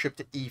playing bishop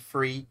to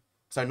e3,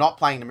 so not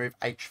playing the move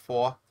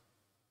h4.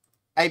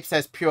 Abe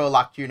says, pure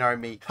luck, you know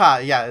me. Ha,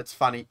 yeah, it's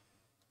funny.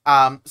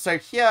 So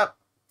here,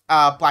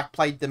 black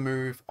played the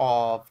move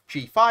of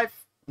g5.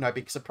 No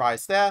big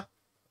surprise there.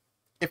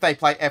 If they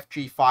play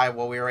fg5,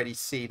 well, we already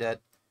see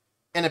that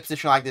in a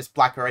position like this,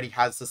 black already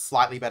has a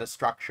slightly better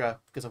structure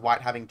because of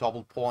white having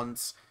doubled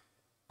pawns.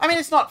 I mean,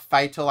 it's not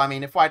fatal. I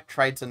mean, if white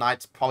trades a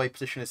knight's probably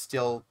position is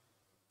still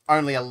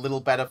only a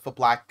little better for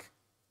black.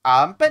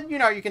 But, you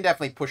know, you can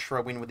definitely push for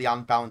a win with the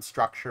unbalanced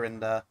structure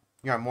and the,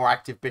 you know, more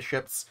active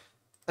bishops.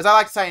 As I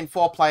like to say in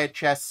 4-player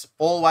chess,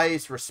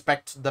 always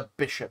respect the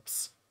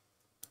bishops.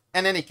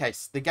 In any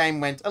case, the game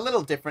went a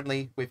little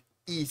differently with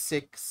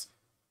e6,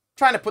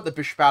 trying to put the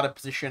bishop out of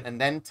position and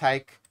then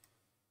take.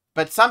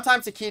 But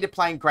sometimes the key to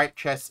playing great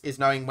chess is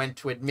knowing when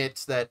to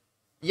admit that,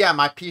 yeah,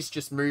 my piece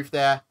just moved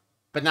there,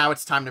 but now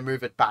it's time to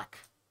move it back.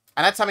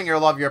 And that's something a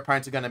lot of your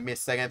opponents are going to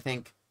miss. They're going to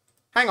think,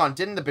 hang on,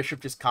 didn't the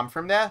bishop just come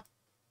from there?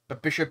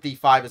 But bishop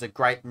d5 is a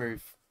great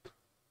move.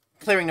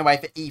 Clearing the way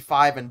for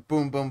e5 and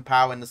boom, boom,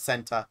 pow in the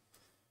center.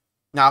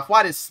 Now, if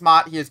white is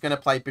smart, he is going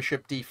to play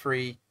bishop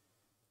d3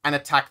 and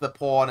attack the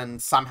pawn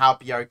and somehow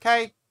be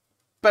okay.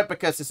 But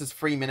because this is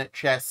 3-minute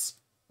chess,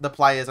 the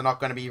players are not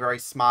going to be very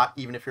smart,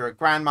 even if you're a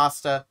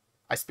grandmaster.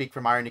 I speak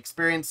from my own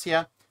experience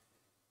here.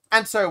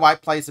 And so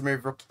white plays the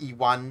move rook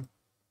e1.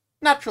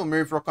 Natural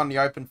move rook on the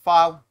open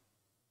file.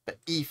 But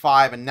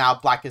e5, and now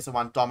black is the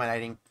one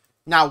dominating.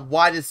 Now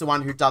white is the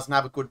one who doesn't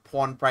have a good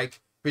pawn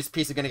break, whose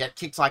piece are going to get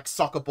kicked like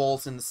soccer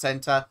balls in the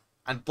center.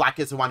 And black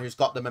is the one who's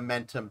got the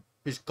momentum,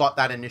 who's got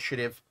that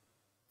initiative.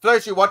 For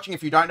those who are watching,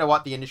 if you don't know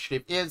what the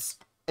initiative is,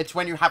 it's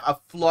when you have a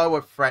flow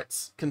of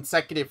threats,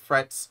 consecutive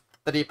threats,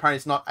 that the opponent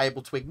is not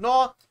able to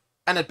ignore.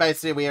 And it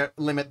basically we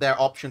limit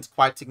their options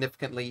quite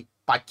significantly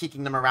by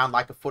kicking them around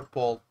like a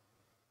football.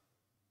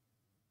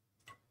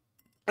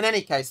 In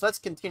any case, let's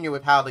continue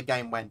with how the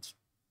game went.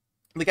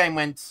 The game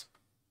went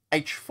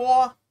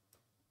h4,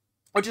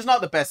 which is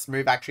not the best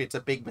move. Actually, it's a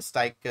big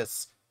mistake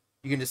because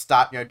you can just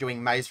start, you know,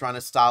 doing Maze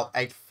Runner style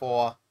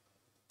h4.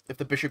 If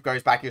the bishop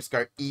goes back, you just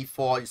go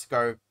e4. You just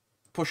go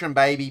push and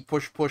baby,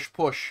 push, push,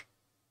 push.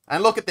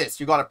 And look at this.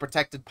 You've got a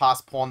protected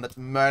pass pawn that's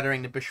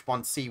murdering the bishop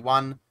on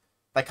c1.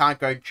 They can't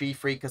go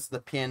g3 because the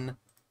pin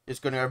is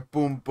going to go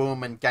boom,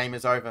 boom, and game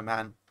is over,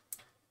 man.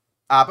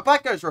 But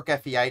black goes rook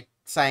fe8,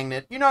 saying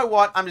that, you know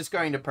what, I'm just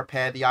going to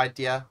prepare the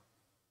idea.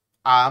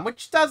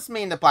 Which does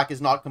mean that black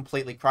is not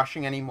completely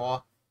crushing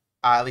anymore.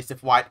 At least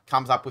if white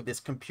comes up with this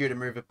computer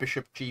move of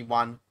bishop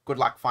g1. Good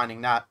luck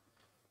finding that.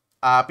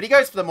 But he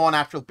goes for the more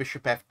natural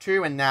bishop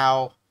f2, and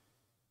now...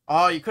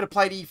 Oh, you could have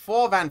played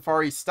e4, Van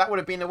Forest. That would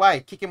have been the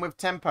way. Kick him with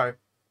tempo.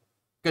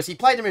 Because he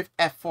played a move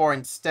f4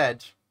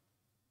 instead.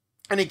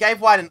 And he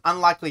gave white an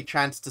unlikely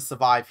chance to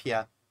survive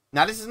here.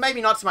 Now, this is maybe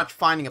not so much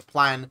finding a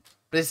plan,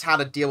 but this is how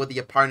to deal with the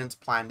opponent's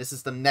plan. This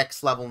is the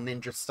next level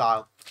ninja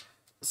style.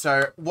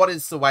 So, what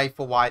is the way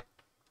for white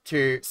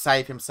to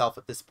save himself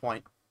at this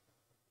point?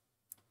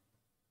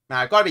 Man,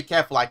 I've got to be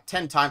careful. Like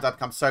 10 times I've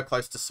come so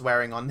close to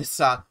swearing on this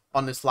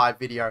live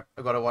video.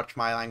 I've got to watch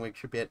my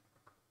language a bit.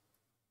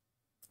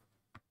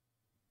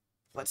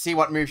 Let's see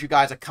what moves you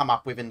guys have come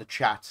up with in the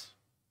chat.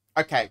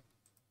 Okay.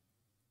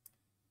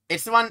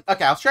 It's the one...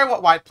 Okay, I'll show you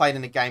what White played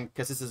in the game,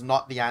 because this is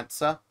not the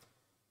answer.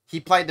 He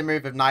played the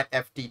move of knight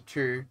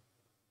fd2.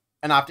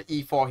 And after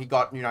e4, he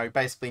got, you know,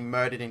 basically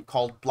murdered in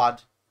cold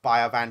blood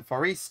by Van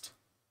Foreest.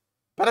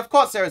 But of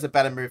course, there is a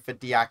better move for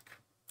Diak.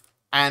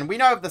 And we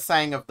know of the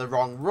saying of the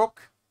wrong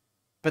rook.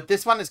 But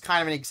this one is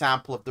kind of an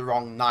example of the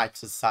wrong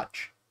knight as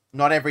such.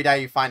 Not every day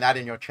you find that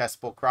in your chess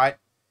book, right?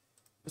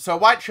 So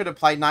White should have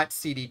played knight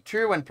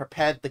cd2 and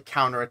prepared the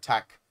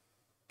counterattack.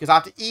 Because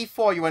after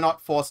e4, you were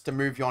not forced to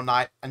move your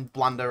knight and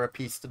blunder a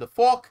piece to the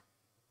fork.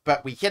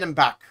 But we hit him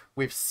back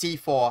with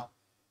c4.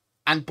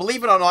 And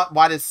believe it or not,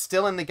 White is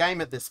still in the game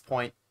at this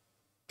point.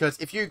 Because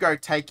if you go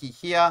takey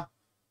here,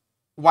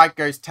 White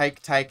goes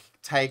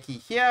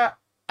takey here.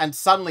 And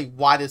suddenly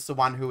White is the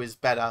one who is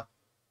better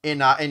in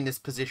this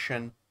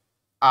position.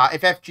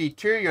 If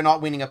fg2, you're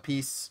not winning a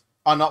piece,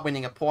 or not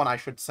winning a pawn, I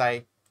should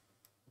say.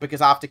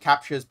 Because after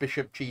captures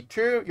bishop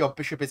g2, your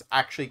bishop is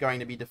actually going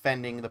to be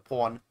defending the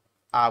pawn.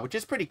 Which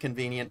is pretty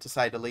convenient, to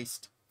say the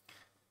least.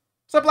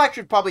 So Black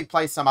should probably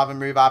play some other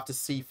move after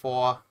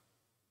c4.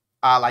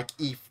 Like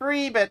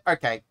e3, but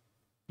okay.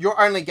 You're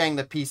only getting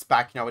the piece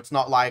back, you know, it's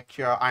not like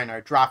you're, I don't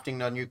know, drafting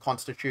the new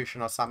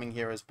constitution or something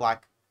here as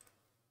Black.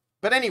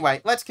 But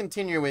anyway, let's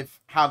continue with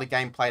how the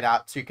game played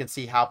out so you can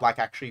see how Black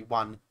actually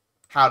won.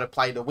 How to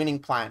play the winning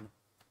plan.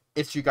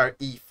 It's you go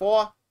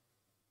e4.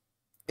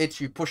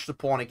 It's you push the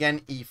pawn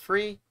again,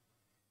 e3.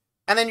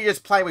 And then you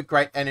just play with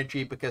great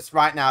energy because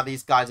right now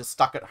these guys are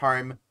stuck at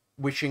home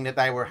wishing that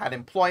they had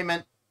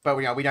employment. But,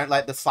 you know, we don't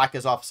let the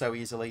slackers off so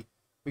easily.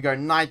 We go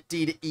knight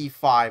d to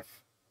e5,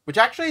 which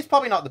actually is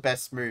probably not the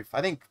best move.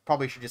 I think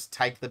probably should just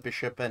take the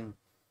bishop and,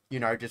 you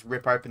know, just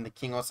rip open the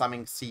king or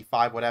something,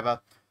 c5,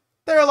 whatever.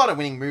 There are a lot of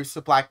winning moves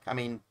for Black. I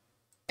mean,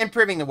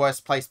 improving the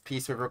worst placed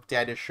piece with rook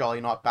d8 is surely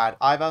not bad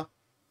either.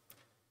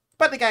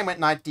 But the game went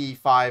knight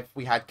d5.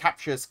 We had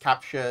captures,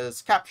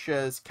 captures,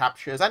 captures,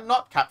 captures, and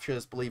not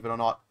captures, believe it or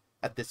not,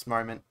 at this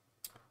moment.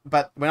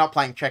 But we're not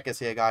playing checkers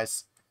here,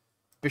 guys.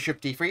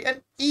 Bishop d3.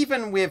 And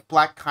even with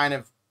Black kind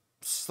of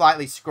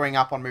slightly screwing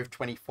up on move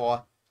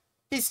 24,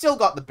 he's still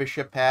got the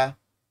bishop pair.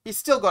 He's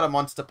still got a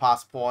monster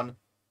pass pawn.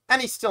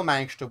 And he still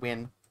managed to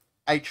win.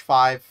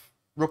 h5,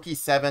 rook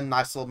e7,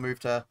 nice little move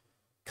to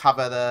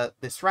cover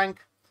this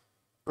rank.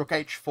 Rook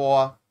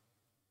h4,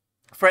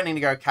 threatening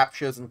to go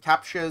captures and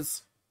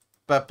captures.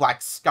 But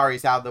Black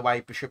scurries out of the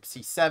way. Bishop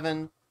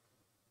c7,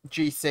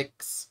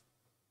 g6,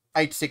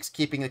 h6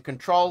 keeping the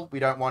control. We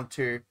don't want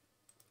to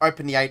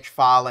open the h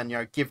file and, you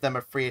know, give them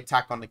a free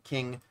attack on the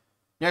king.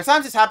 You know,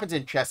 sometimes this happens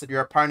in chess that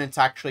your opponents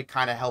actually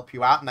kind of help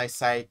you out and they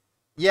say,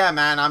 yeah,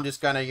 man, I'm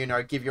just going to, you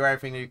know, give you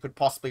everything that you could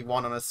possibly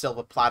want on a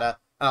silver platter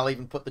and I'll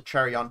even put the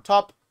cherry on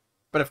top.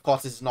 But of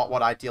course, this is not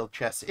what ideal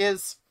chess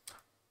is.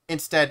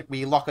 Instead,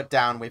 we lock it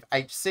down with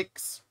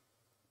h6.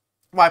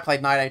 White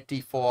played knight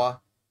d4,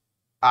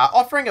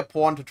 offering a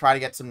pawn to try to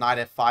get some knight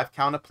f5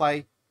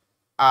 counterplay.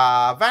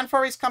 Van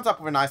Foreest comes up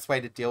with a nice way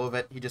to deal with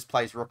it. He just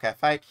plays rook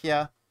f8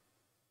 here.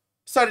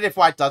 So that if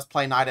White does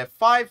play knight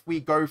f5,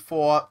 we go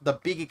for the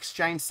big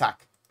exchange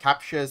sack.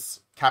 Captures,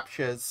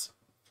 captures,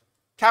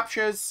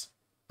 captures,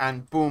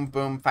 and boom,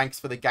 boom, thanks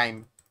for the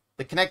game.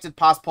 The connected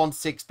pass pawn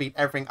 6 beat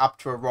everything up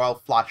to a royal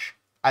flush,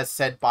 as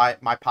said by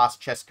my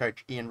past chess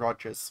coach, Ian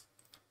Rogers.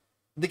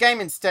 The game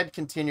instead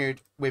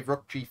continued with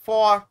rook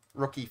g4,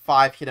 rook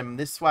e5, hit him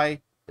this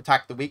way,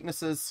 attack the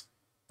weaknesses,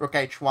 rook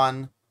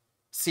h1,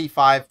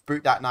 c5,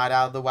 boot that knight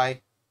out of the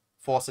way,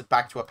 force it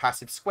back to a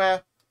passive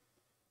square.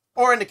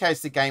 Or in the case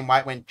of the game,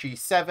 White went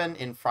g7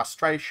 in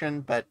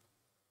frustration, but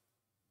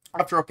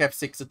after rook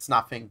f6, it's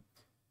nothing.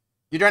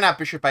 You don't have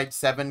bishop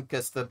h7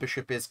 because the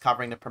bishop is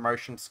covering the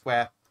promotion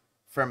square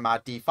from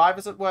d5,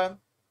 as it were.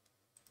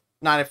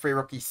 Knight f3,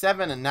 rook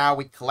e7, and now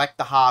we collect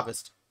the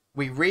harvest.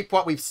 We reap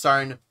what we've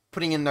sown,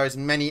 putting in those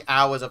many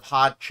hours of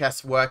hard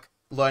chess work,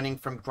 learning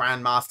from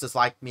grandmasters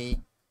like me.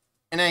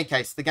 In any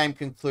case, the game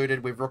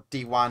concluded with rook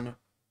d1,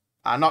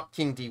 not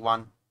king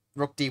d1,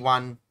 rook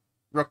d1,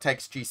 rook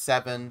takes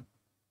g7,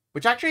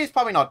 which actually is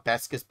probably not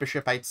best, because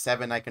bishop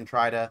h7, they can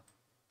try to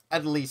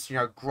at least, you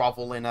know,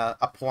 grovel in a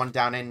pawn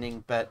down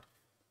ending. But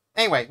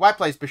anyway, White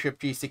plays bishop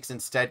g6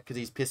 instead, because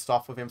he's pissed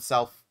off with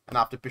himself. And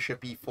after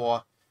bishop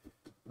e4,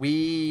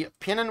 we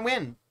pin and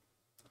win.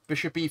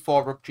 Bishop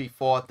e4, rook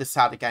g4, this is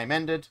how the game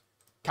ended.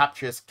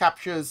 Captures,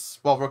 captures.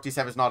 Well, rook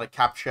d7 is not a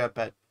capture,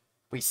 but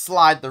we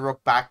slide the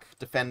rook back,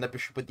 defend the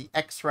bishop with the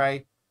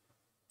x-ray.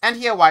 And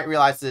here White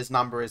realizes his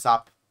number is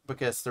up,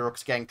 because the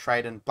rook's getting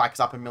traded and Black's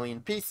up a million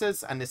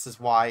pieces, and this is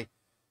why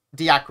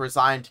Diak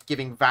resigned,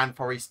 giving Van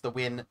Foreest the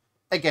win,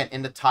 again,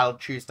 in the titled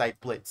Tuesday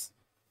Blitz.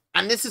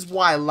 And this is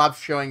why I love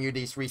showing you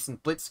these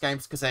recent Blitz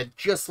games, because they're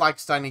just like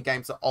studying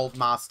games of old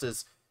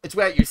masters. It's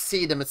where you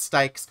see the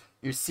mistakes,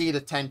 you see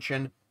the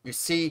tension, you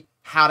see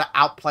how to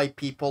outplay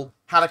people,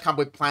 how to come up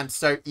with plans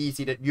so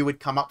easy that you would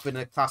come up with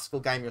in a classical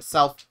game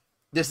yourself.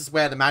 This is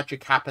where the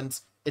magic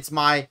happens. It's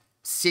my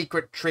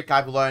secret trick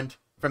I've learned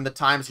from the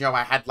times, you know,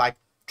 I had like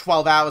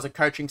 12 hours of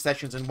coaching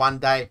sessions in one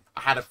day.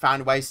 I had to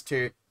find ways to,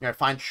 you know,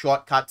 find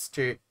shortcuts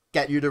to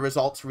get you the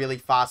results really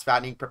fast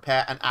without needing to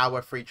prepare an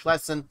hour for each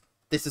lesson.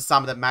 This is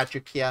some of the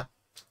magic here.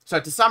 So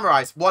to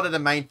summarize, what are the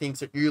main things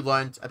that you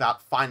learned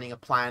about finding a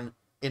plan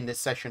in this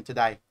session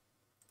today?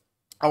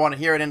 I want to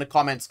hear it in the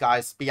comments,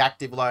 guys. Be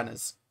active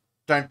learners.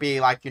 Don't be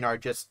like, you know,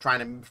 just trying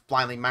to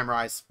blindly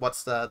memorize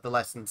what's the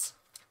lessons.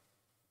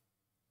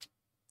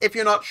 If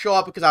you're not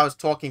sure because I was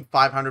talking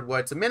 500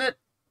 words a minute,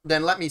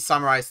 then let me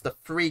summarize the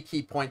 3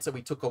 key points that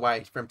we took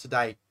away from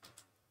today.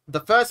 The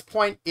first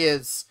point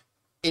is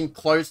in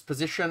closed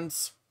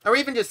positions, or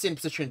even just in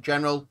position in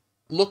general,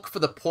 look for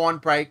the pawn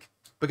break,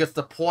 because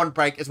the pawn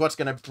break is what's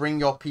going to bring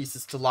your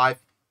pieces to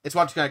life. It's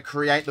what's going to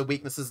create the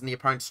weaknesses in the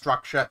opponent's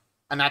structure,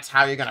 and that's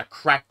how you're going to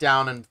crack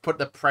down and put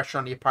the pressure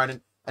on the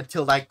opponent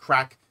until they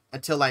crack,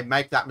 until they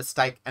make that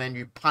mistake, and then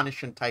you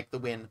punish and take the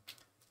win.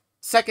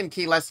 Second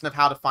key lesson of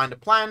how to find a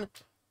plan,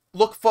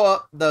 look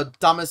for the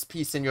dumbest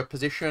piece in your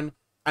position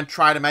and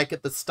try to make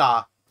it the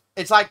star.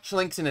 It's like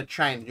links in a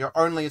chain. You're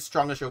only as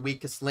strong as your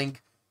weakest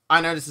link. I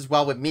know this as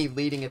well with me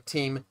leading a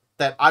team,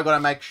 that I got to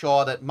make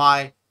sure that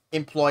my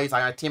employees,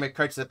 my team of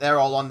coaches, that they're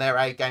all on their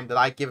A game, that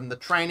I give them the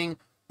training.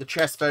 The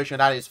chess version of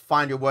that is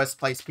find your worst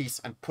place piece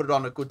and put it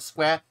on a good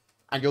square,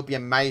 and you'll be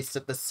amazed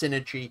at the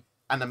synergy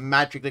and the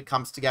magic that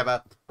comes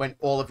together when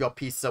all of your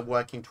pieces are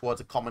working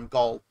towards a common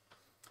goal.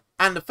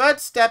 And the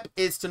third step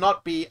is to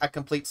not be a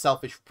complete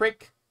selfish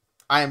prick.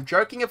 I am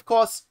joking, of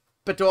course,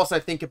 but to also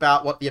think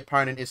about what the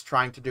opponent is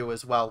trying to do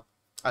as well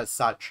as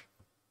such.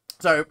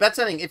 So that's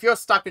the thing. If you're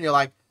stuck and you're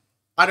like,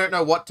 I don't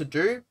know what to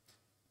do,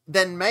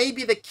 then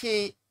maybe the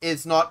key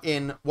is not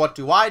in what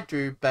do I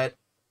do, but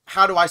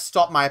how do I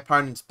stop my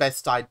opponent's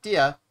best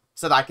idea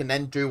so that I can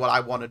then do what I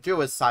want to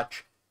do as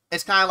such.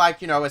 It's kind of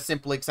like, you know, a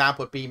simple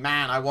example would be,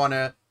 man, I want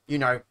to, you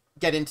know,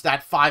 get into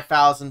that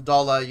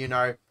 $5,000, you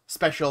know,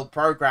 special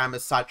program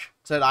as such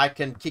so that I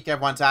can kick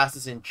everyone's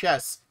asses in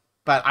chess,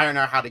 but I don't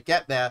know how to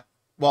get there.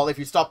 Well, if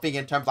you stop thinking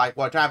in terms of like,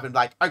 what happened,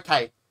 like,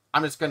 okay,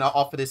 I'm just going to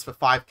offer this for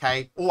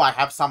 5K, or I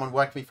have someone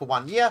work me for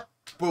 1 year,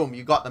 boom,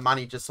 you got the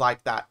money just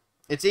like that.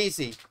 It's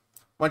easy.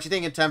 Once you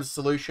think in terms of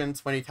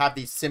solutions, when you have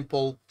these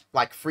simple,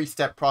 like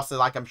 3-step process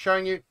like I'm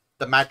showing you,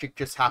 the magic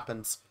just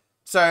happens.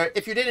 So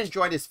if you did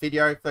enjoy this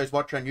video, for those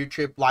watching on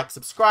YouTube, like,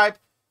 subscribe.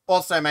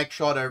 Also, make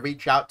sure to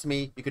reach out to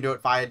me. You can do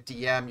it via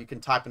DM. You can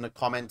type in the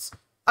comments.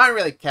 I don't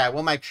really care.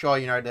 We'll make sure,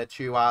 you know, that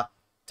you are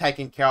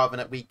taken care of and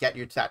that we get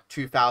you to that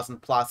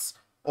 2,000 plus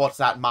or to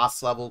that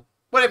master level,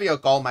 whatever your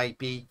goal may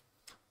be.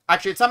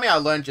 Actually, it's something I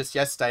learned just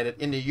yesterday, that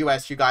in the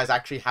US, you guys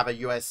actually have a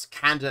US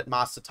candidate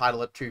master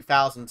title at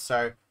 2,000.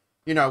 So,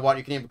 you know what,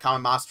 you can even become a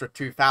master at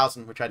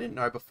 2,000, which I didn't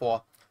know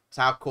before.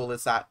 So how cool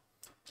is that?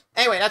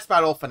 Anyway, that's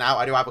about all for now.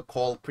 I do have a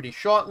call pretty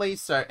shortly.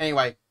 So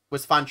anyway, it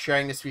was fun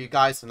sharing this with you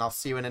guys, and I'll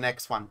see you in the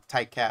next one.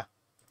 Take care.